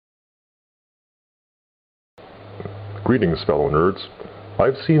Greetings, fellow nerds.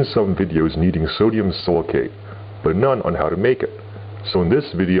 I've seen some videos needing sodium silicate, but none on how to make it. So in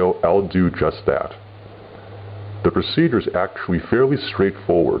this video, I'll do just that. The procedure is actually fairly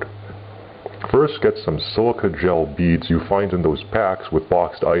straightforward. First, get some silica gel beads you find in those packs with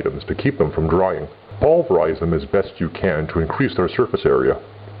boxed items to keep them from drying. Pulverize them as best you can to increase their surface area.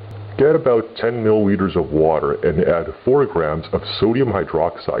 Get about 10 milliliters of water and add 4 grams of sodium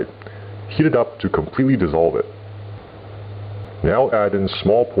hydroxide. Heat it up to completely dissolve it. Now add in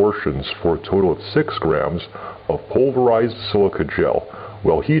small portions for a total of 6 grams of pulverized silica gel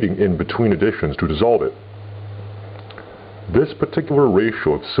while heating in between additions to dissolve it. This particular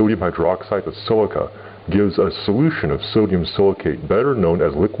ratio of sodium hydroxide to silica gives a solution of sodium silicate better known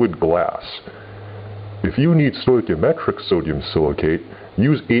as liquid glass. If you need stoichiometric sodium silicate,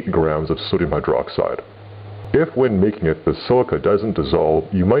 use 8 grams of sodium hydroxide. If when making it the silica doesn't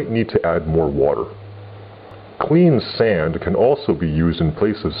dissolve, you might need to add more water. Clean sand can also be used in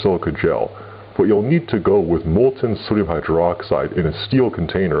place of silica gel, but you'll need to go with molten sodium hydroxide in a steel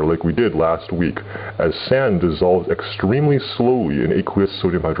container like we did last week, as sand dissolves extremely slowly in aqueous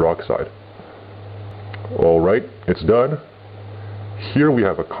sodium hydroxide. Alright, it's done. Here we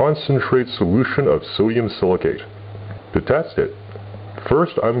have a concentrate solution of sodium silicate. To test it,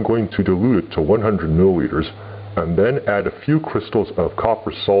 first I'm going to dilute it to 100 milliliters, and then add a few crystals of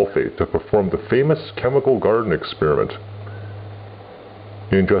copper sulfate to perform the famous chemical garden experiment.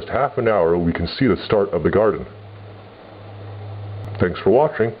 In just half an hour, we can see the start of the garden. Thanks for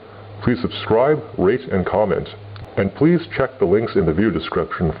watching. Please subscribe, rate, and comment. And please check the links in the video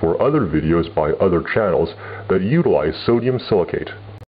description for other videos by other channels that utilize sodium silicate.